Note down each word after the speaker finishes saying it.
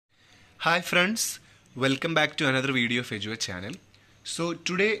Hi friends, welcome back to another video of Edua channel. So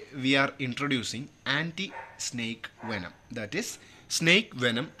today we are introducing anti-snake venom, that is snake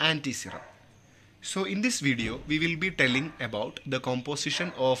venom antiserum. So in this video we will be telling about the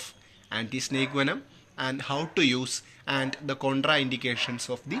composition of anti-snake venom and how to use and the contraindications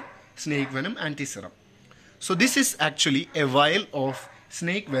of the snake venom antiserum. So this is actually a vial of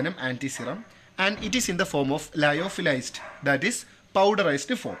snake venom antiserum and it is in the form of lyophilized, that is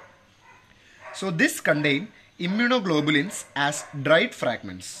powderized form. So this contains immunoglobulins as dried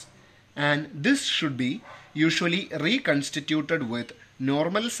fragments and this should be usually reconstituted with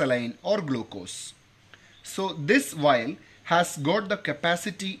normal saline or glucose. So this vial has got the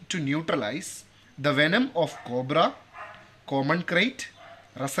capacity to neutralize the venom of cobra, common krait,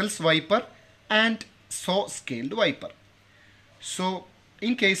 Russell's viper and saw-scaled viper. So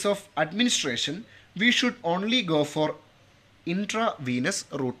in case of administration, we should only go for intravenous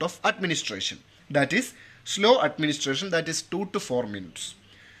route of administration, that is slow administration, that is 2 to 4 minutes.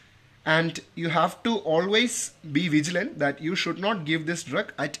 And you have to always be vigilant that you should not give this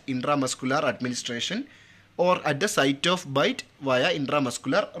drug at intramuscular administration or at the site of bite via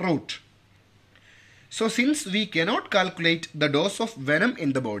intramuscular route. So since we cannot calculate the dose of venom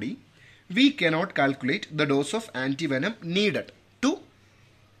in the body, we cannot calculate the dose of antivenom needed to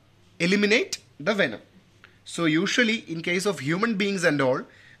eliminate the venom. So usually in case of human beings and all,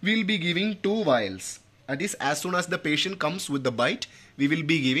 we will be giving 2 vials. That is, as soon as the patient comes with the bite, we will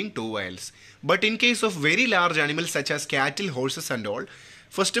be giving 2 vials. But in case of very large animals such as cattle, horses and all,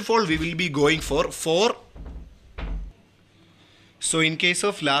 first of all we will be going for 4. So in case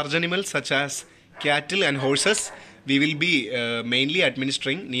of large animals such as cattle and horses, we will be mainly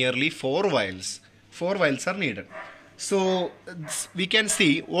administering nearly 4 vials. 4 vials are needed. So we can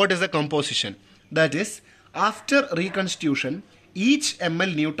see what is the composition. That is, after reconstitution, each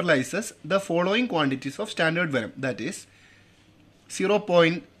ml neutralizes the following quantities of standard venom, that is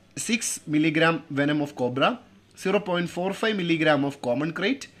 0.6 milligram venom of cobra, 0.45 milligram of common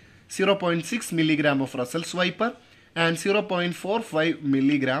krait, 0.6 milligram of Russell's viper and 0.45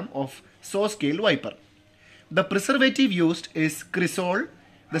 milligram of saw-scaled viper. The preservative used is cresol,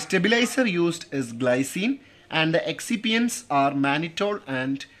 the stabilizer used is glycine and the excipients are mannitol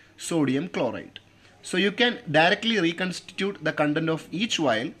and sodium chloride. So you can directly reconstitute the content of each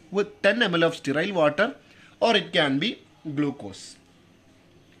vial with 10 ml of sterile water or it can be glucose.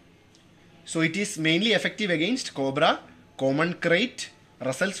 So it is mainly effective against cobra, common krait,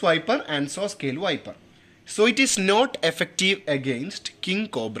 Russell's viper and saw-scaled viper. So it is not effective against king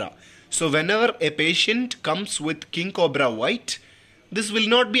cobra. So whenever a patient comes with king cobra white, this will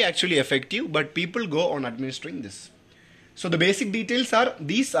not be actually effective, but people go on administering this. So the basic details are,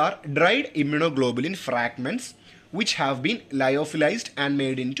 these are dried immunoglobulin fragments which have been lyophilized and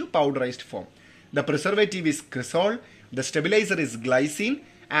made into powderized form. The preservative is cresol, the stabilizer is glycine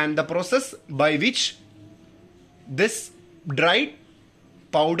and the process by which this dried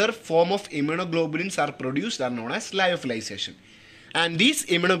powder form of immunoglobulins are produced are known as lyophilization. And these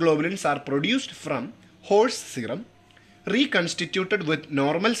immunoglobulins are produced from horse serum reconstituted with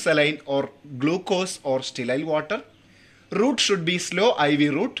normal saline or glucose or sterile water. Route should be slow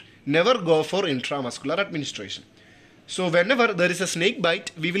IV route, never go for intramuscular administration. So whenever there is a snake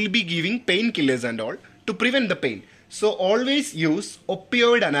bite, we will be giving painkillers and all to prevent the pain. So always use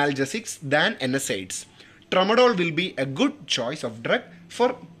opioid analgesics than NSAIDs. Tramadol will be a good choice of drug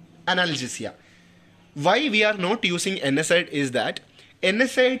for analgesia. Why we are not using NSAID is that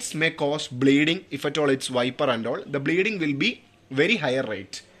NSAIDs may cause bleeding if at all it's viper and all. The bleeding will be very higher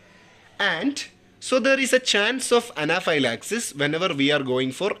rate. And so there is a chance of anaphylaxis whenever we are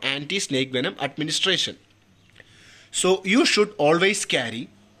going for anti-snake venom administration. So you should always carry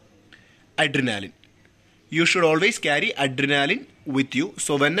adrenaline. You should always carry adrenaline with you.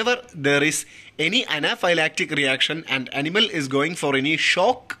 So whenever there is any anaphylactic reaction and animal is going for any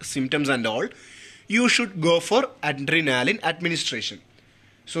shock symptoms and all, you should go for adrenaline administration.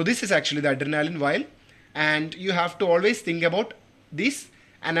 So this is actually the adrenaline vial and you have to always think about these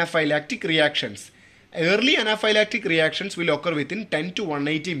anaphylactic reactions. Early anaphylactic reactions will occur within 10 to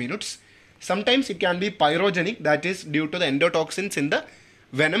 180 minutes. Sometimes it can be pyrogenic, that is due to the endotoxins in the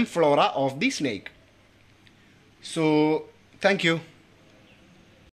venom flora of the snake. So thank you.